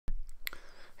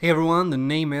Hey everyone, the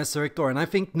name is Erik, and I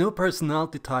think no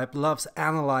personality type loves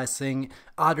analyzing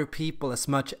other people as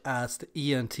much as the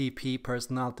ENTP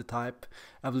personality type.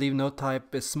 I believe no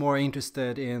type is more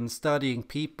interested in studying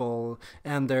people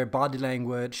and their body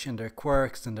language and their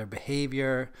quirks and their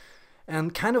behavior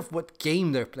and kind of what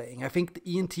game they're playing. I think the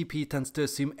ENTP tends to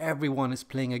assume everyone is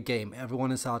playing a game,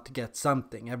 everyone is out to get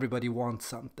something, everybody wants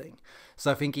something.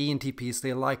 So I think ENTPs,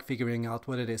 they like figuring out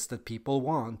what it is that people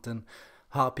want and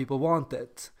how people want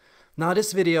it. Now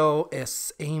this video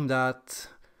is aimed at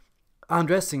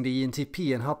undressing the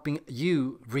ENTP and helping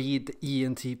you read the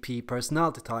ENTP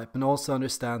personality type and also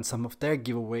understand some of their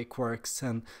giveaway quirks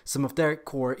and some of their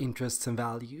core interests and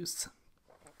values.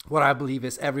 What I believe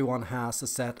is everyone has a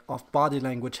set of body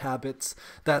language habits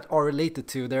that are related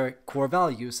to their core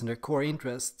values and their core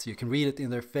interests. You can read it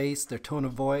in their face, their tone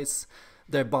of voice,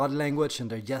 their body language and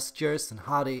their gestures and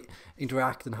how they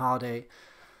interact and how they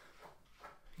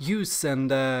use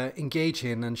and engage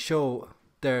in and show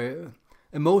their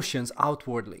emotions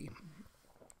outwardly.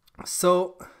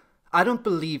 So I don't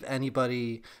believe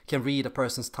anybody can read a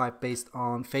person's type based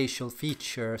on facial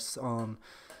features, on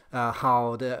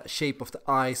how the shape of the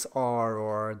eyes are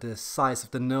or the size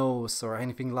of the nose or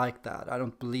anything like that. I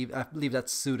believe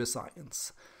that's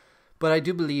pseudoscience. But I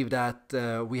do believe that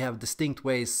we have distinct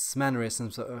ways,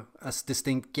 mannerisms, as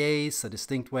distinct gaze, a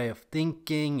distinct way of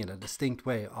thinking, and a distinct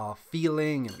way of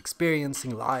feeling and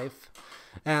experiencing life.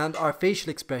 And our facial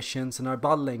expressions and our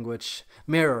body language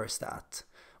mirrors that.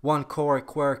 One core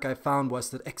quirk I found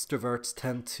was that extroverts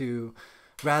tend to,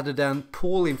 rather than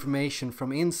pull information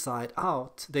from inside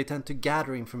out, they tend to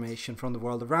gather information from the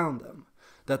world around them.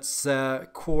 That's a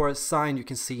core sign you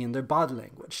can see in their body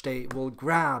language. They will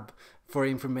grab for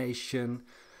information.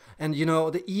 And you know,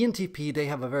 the ENTP, they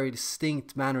have a very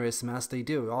distinct mannerism as they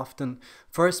do. Often,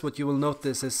 first what you will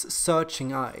notice is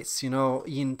searching eyes. You know,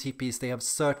 ENTPs, they have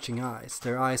searching eyes.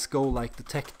 Their eyes go like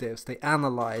detectives. They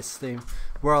analyze the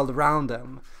world around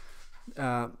them.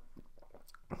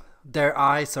 Their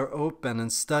eyes are open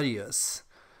and studious.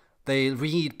 They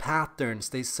read patterns,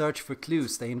 they search for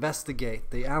clues, they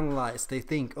investigate, they analyze, they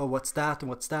think, oh, what's that and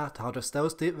what's that? How does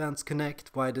those events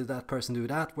connect? Why did that person do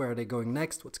that? Where are they going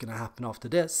next? What's going to happen after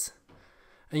this?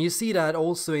 And you see that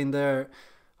also in their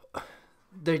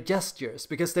gestures,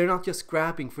 because they're not just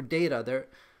grabbing for data,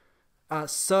 they're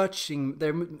searching,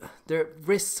 their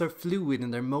wrists are fluid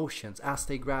in their motions as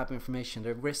they grab information.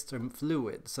 Their wrists are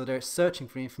fluid, so they're searching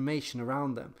for information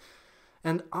around them.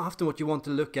 And often what you want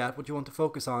to look at, what you want to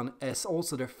focus on is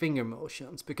also their finger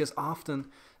motions, because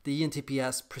often the ENTP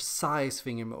has precise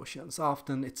finger motions.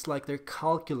 Often it's like they're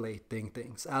calculating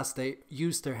things as they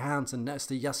use their hands and as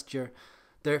they gesture.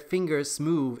 Their fingers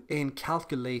move in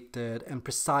calculated and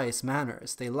precise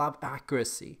manners. They love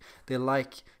accuracy. They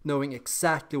like knowing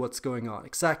exactly what's going on,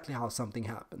 exactly how something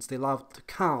happens. They love to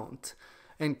count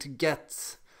and to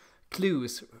get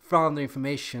clues from the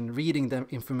information, reading their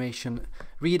information,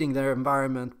 reading their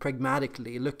environment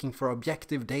pragmatically, looking for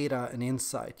objective data and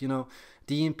insight. You know,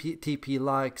 the ENTP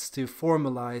likes to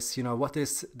formalize, you know, what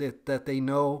is it that they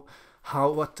know,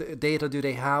 what data do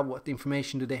they have, what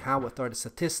information do they have, what are the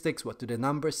statistics, what do the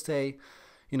numbers say,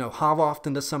 you know, how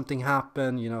often does something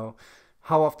happen, you know,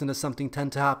 how often does something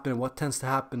tend to happen, what tends to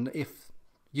happen if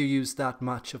you use that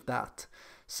much of that.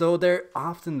 So they're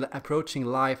often approaching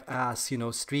life as, you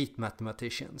know, street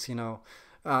mathematicians, you know,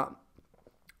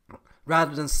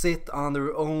 rather than sit on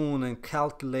their own and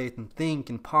calculate and think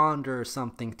and ponder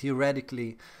something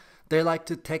theoretically. They like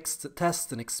to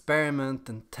test and experiment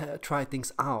and try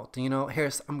things out. And, you know,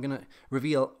 I'm gonna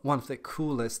reveal one of the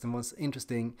coolest and most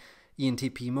interesting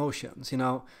ENTP emotions. You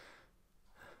know,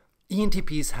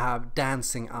 ENTPs have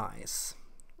dancing eyes.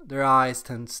 Their eyes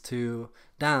tends to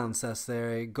dance as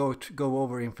they go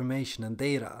over information and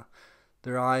data.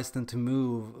 Their eyes tend to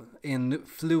move in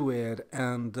fluid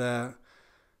and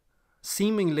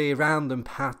seemingly random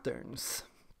patterns.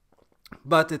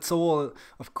 But it's all,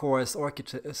 of course,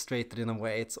 orchestrated in a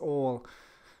way. It's all,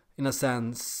 in a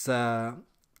sense, a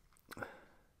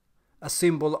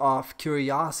symbol of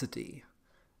curiosity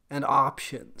and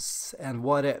options and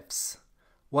what ifs.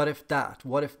 What if that?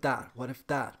 What if that? What if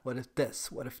that? What if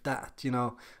this? What if that? You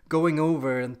know, going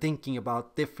over and thinking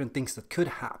about different things that could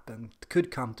happen,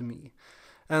 could come to me.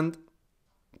 And,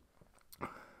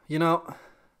 you know,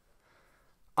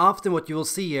 often what you will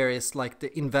see here is like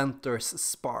the inventor's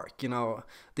spark. You know,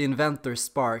 the inventor's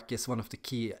spark is one of the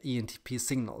key ENTP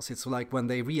signals. It's like when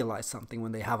they realize something,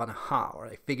 when they have an aha or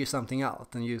they figure something out.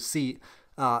 And you see,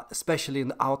 especially in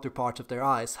the outer part of their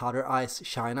eyes, how their eyes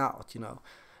shine out, you know.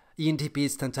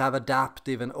 ENTPs tend to have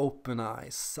adaptive and open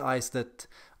eyes that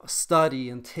study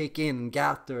and take in,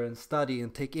 gather and study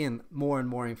and take in more and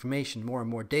more information, more and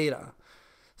more data.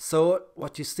 So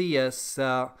what you see is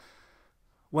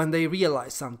when they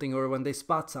realize something, or when they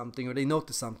spot something, or they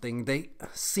notice something, they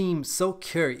seem so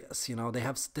curious, you know, they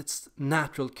have this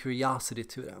natural curiosity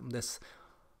to them, this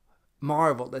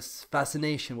marvel, this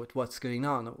fascination with what's going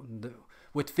on,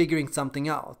 with figuring something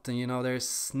out. And you know,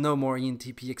 there's no more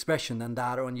ENTP expression than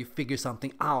that, or when you figure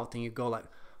something out and you go like,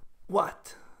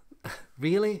 what?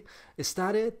 Really? Is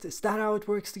that it? Is that how it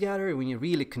works together? When you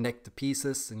really connect the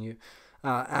pieces and you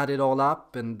add it all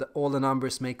up and all the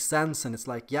numbers make sense, and it's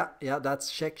like, yeah,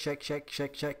 that's check.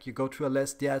 You go through a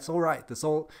list, yeah, it's all right, it's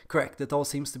all correct, it all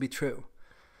seems to be true.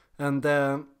 And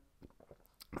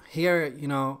here, you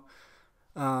know,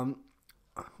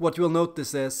 what you'll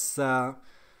notice is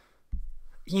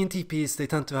ENTPs, they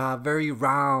tend to have very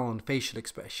round facial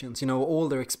expressions. You know, all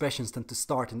their expressions tend to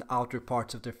start in the outer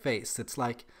parts of their face. It's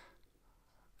like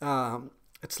an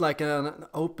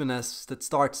openness that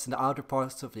starts in the outer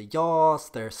parts of the jaws.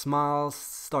 Their smiles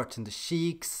starts in the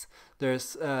cheeks.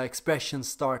 There's expressions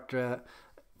start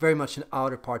very much in the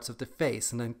outer parts of the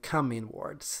face and then come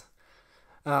inwards.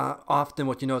 Often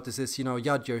what you notice is, you know,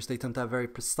 judgers, they tend to have very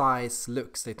precise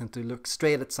looks. They tend to look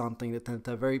straight at something. They tend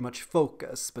to have very much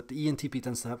focus. But the ENTP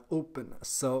tends to have openness.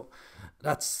 So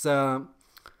that's a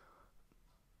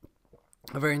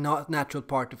very natural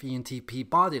part of ENTP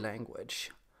body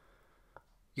language.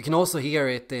 You can also hear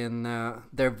it in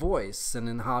their voice and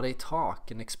in how they talk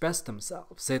and express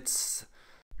themselves.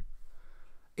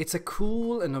 It's a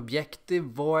cool and objective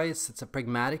voice. It's a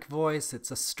pragmatic voice.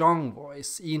 It's a strong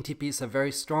voice. ENTPs have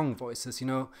very strong voices. You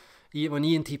know, when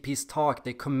ENTPs talk,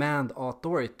 they command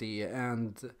authority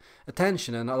and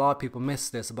attention. And a lot of people miss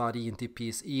this about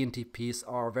ENTPs. ENTPs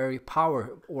are very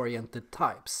power-oriented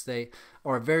types. They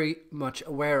are very much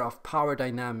aware of power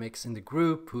dynamics in the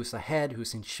group, who's ahead,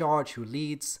 who's in charge, who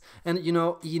leads. And, you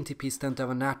know, ENTPs tend to have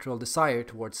a natural desire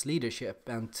towards leadership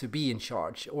and to be in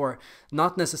charge, or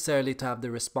not necessarily to have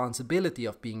the responsibility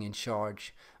of being in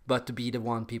charge, but to be the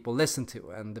one people listen to,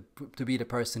 and to be the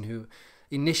person who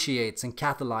initiates and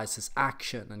catalyzes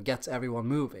action and gets everyone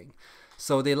moving.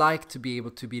 So they like to be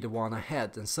able to be the one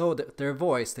ahead, and so their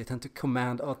voice, they tend to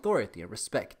command authority and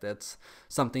respect. That's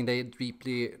something they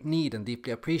deeply need and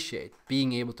deeply appreciate.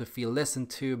 Being able to feel listened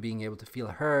to, being able to feel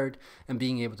heard, and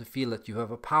being able to feel that you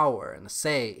have a power and a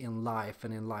say in life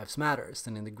and in life's matters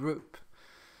and in the group.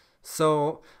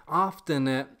 So often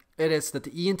it is that the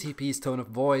ENTP's tone of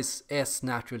voice is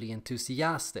naturally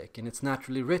enthusiastic, and it's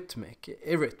naturally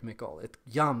rhythmical. It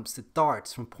jumps, it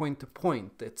darts from point to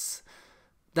point. It's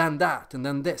then that, and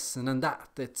then this, and then that.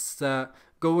 It's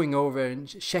going over and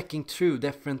checking through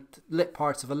different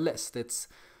parts of a list. It's,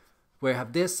 we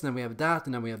have this, and then we have that,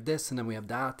 and then we have this, and then we have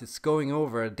that. It's going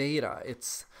over data.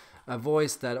 It's a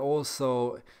voice that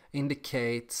also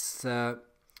indicates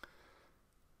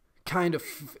kind of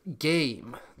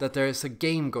game, that there is a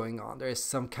game going on. There is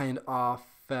some kind of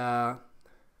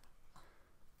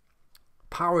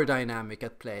power dynamic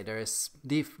at play. There is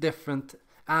different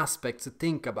aspects to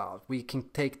think about. We can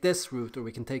take this route, or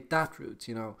we can take that route,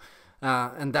 you know,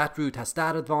 and that route has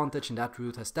that advantage, and that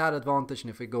route has that advantage, and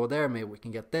if we go there, maybe we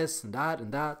can get this and that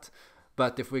and that.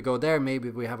 But if we go there, maybe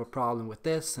we have a problem with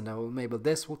this, and maybe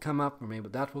this will come up, or maybe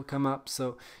that will come up.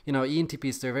 So, you know,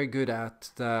 ENTPs, they're very good at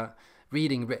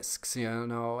reading risks, you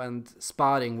know, and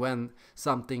spotting when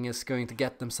something is going to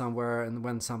get them somewhere and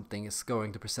when something is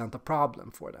going to present a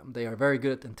problem for them. They are very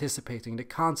good at anticipating the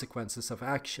consequences of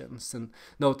actions and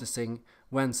noticing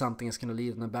when something is going to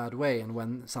lead in a bad way and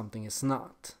when something is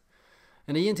not.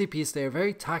 And the ENTPs, they are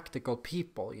very tactical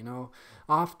people, you know.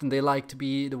 Often they like to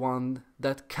be the one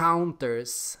that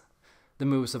counters the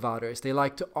moves of others. They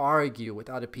like to argue with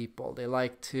other people. They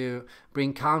like to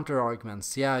bring counter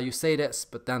arguments. Yeah, you say this,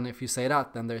 but then if you say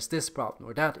that, then there's this problem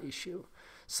or that issue.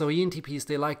 So ENTPs,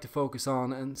 they like to focus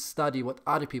on and study what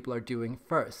other people are doing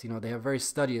first. You know, they have very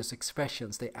studious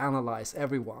expressions. They analyze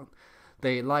everyone.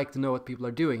 They like to know what people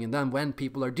are doing. And then when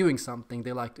people are doing something,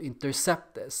 they like to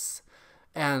intercept this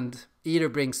and either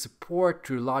bring support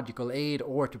through logical aid,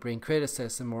 or to bring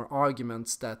criticism or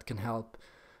arguments that can help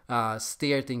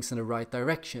steer things in the right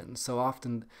direction. So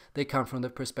often they come from the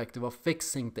perspective of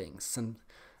fixing things and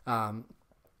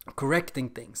correcting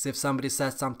things. If somebody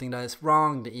says something that is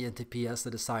wrong, the ENTP has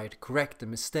the desire to correct the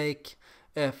mistake.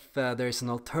 If there is an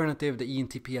alternative, the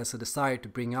ENTP has a desire to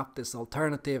bring up this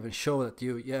alternative and show that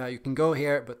you can go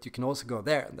here, but you can also go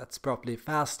there, and that's probably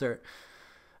faster.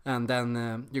 And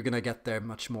then you're gonna get there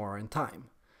much more in time.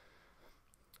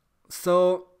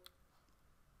 So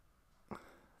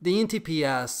The ENTP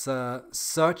has a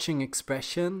searching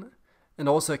expression and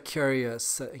also a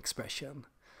curious expression.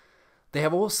 They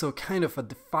have also kind of a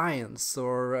defiance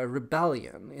or a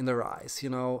rebellion in their eyes. You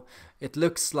know, it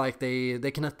looks like they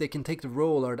can take the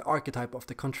role or the archetype of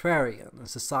the contrarian in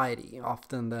society.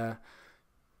 Often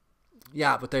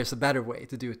but there's a better way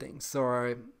to do things.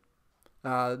 Or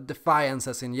defiance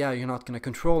as in, you're not gonna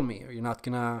control me, or you're not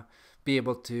gonna be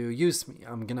able to use me.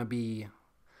 I'm gonna be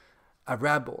a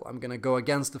rebel. I'm gonna go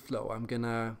against the flow. I'm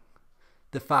gonna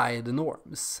defy the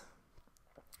norms.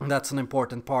 And that's an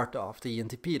important part of the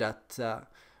ENTP, that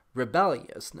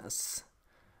rebelliousness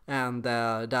and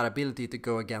that ability to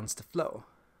go against the flow.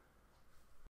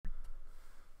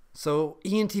 So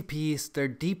ENTPs, they're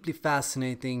deeply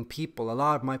fascinating people. A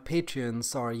lot of my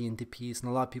patrons are ENTPs, and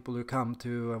a lot of people who come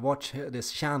to watch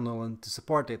this channel and to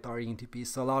support it are ENTPs.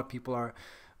 So a lot of people are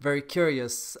very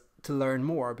curious to learn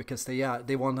more, because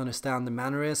they want to understand the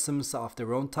mannerisms of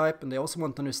their own type, and they also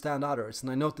want to understand others.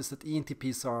 And I noticed that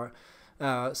ENTPs are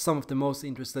some of the most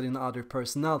interested in other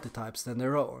personality types than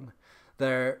their own.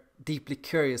 They're deeply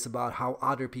curious about how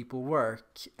other people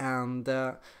work, and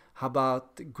how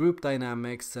about group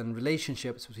dynamics and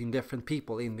relationships between different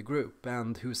people in the group,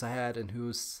 and who's ahead and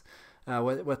who's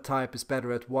what type is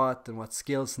better at what, and what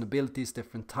skills and abilities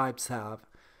different types have.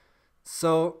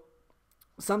 So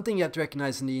something you have to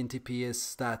recognize in the ENTP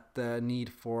is that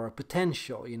need for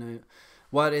potential. You know,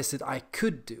 what is it I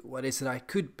could do? What is it I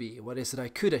could be? What is it I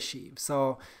could achieve?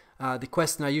 So the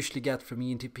question I usually get from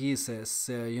ENTPs is,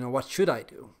 what should I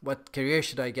do? What career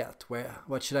should I get?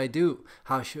 What should I do?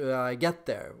 How should I get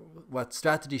there? What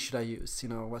strategy should I use?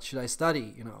 What should I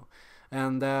study?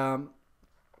 And I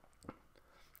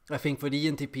think for the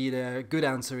ENTP, the good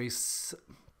answer is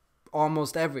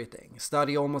almost everything.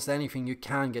 Study almost anything you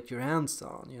can get your hands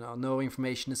on. No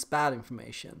information is bad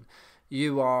information.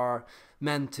 You are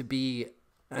meant to be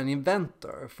an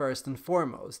inventor first and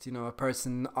foremost. A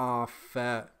person of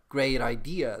great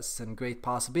ideas and great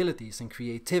possibilities and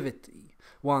creativity.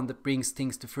 One that brings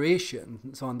things to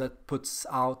fruition. One that puts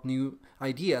out new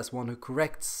ideas. One who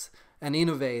corrects and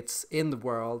innovates in the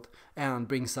world and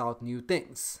brings out new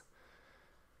things.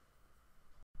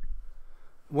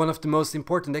 One of the most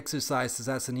important exercises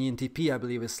as an ENTP, I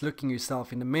believe, is looking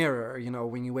yourself in the mirror,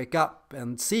 when you wake up,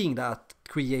 and seeing that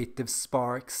creative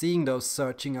spark, seeing those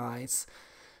searching eyes,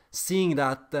 seeing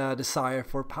that desire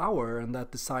for power and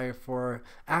that desire for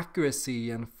accuracy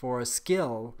and for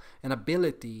skill and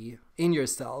ability in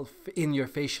yourself, in your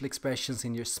facial expressions,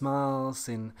 in your smiles,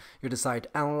 in your desire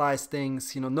to analyze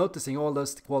things, noticing all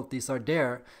those qualities are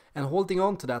there and holding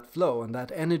on to that flow and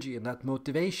that energy and that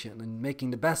motivation and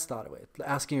making the best out of it.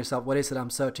 Asking yourself, what is it I'm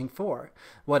searching for?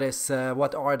 What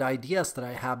are the ideas that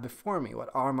I have before me? What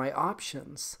are my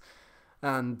options?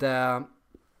 And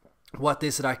what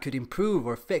is it I could improve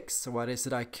or fix? What is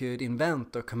it I could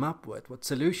invent or come up with? What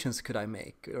solutions could I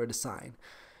make or design?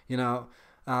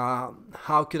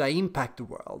 How could I impact the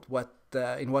world?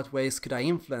 In what ways could I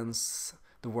influence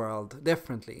the world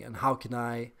differently? And how can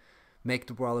I make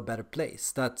the world a better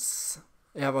place? That's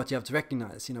what you have to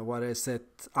recognize. What is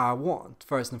it I want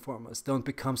first and foremost? Don't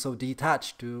become so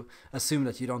detached to assume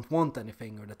that you don't want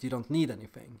anything or that you don't need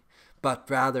anything. But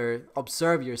rather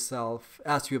observe yourself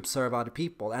as you observe other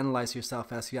people, analyze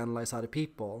yourself as you analyze other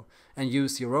people, and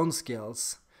use your own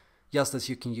skills just as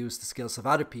you can use the skills of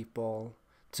other people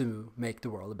to make the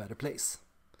world a better place.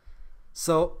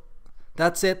 So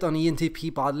that's it on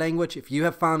ENTP body language. If you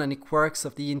have found any quirks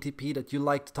of the ENTP that you'd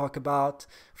like to talk about,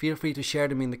 feel free to share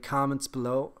them in the comments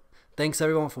below. Thanks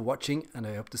everyone for watching, and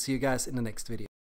I hope to see you guys in the next video.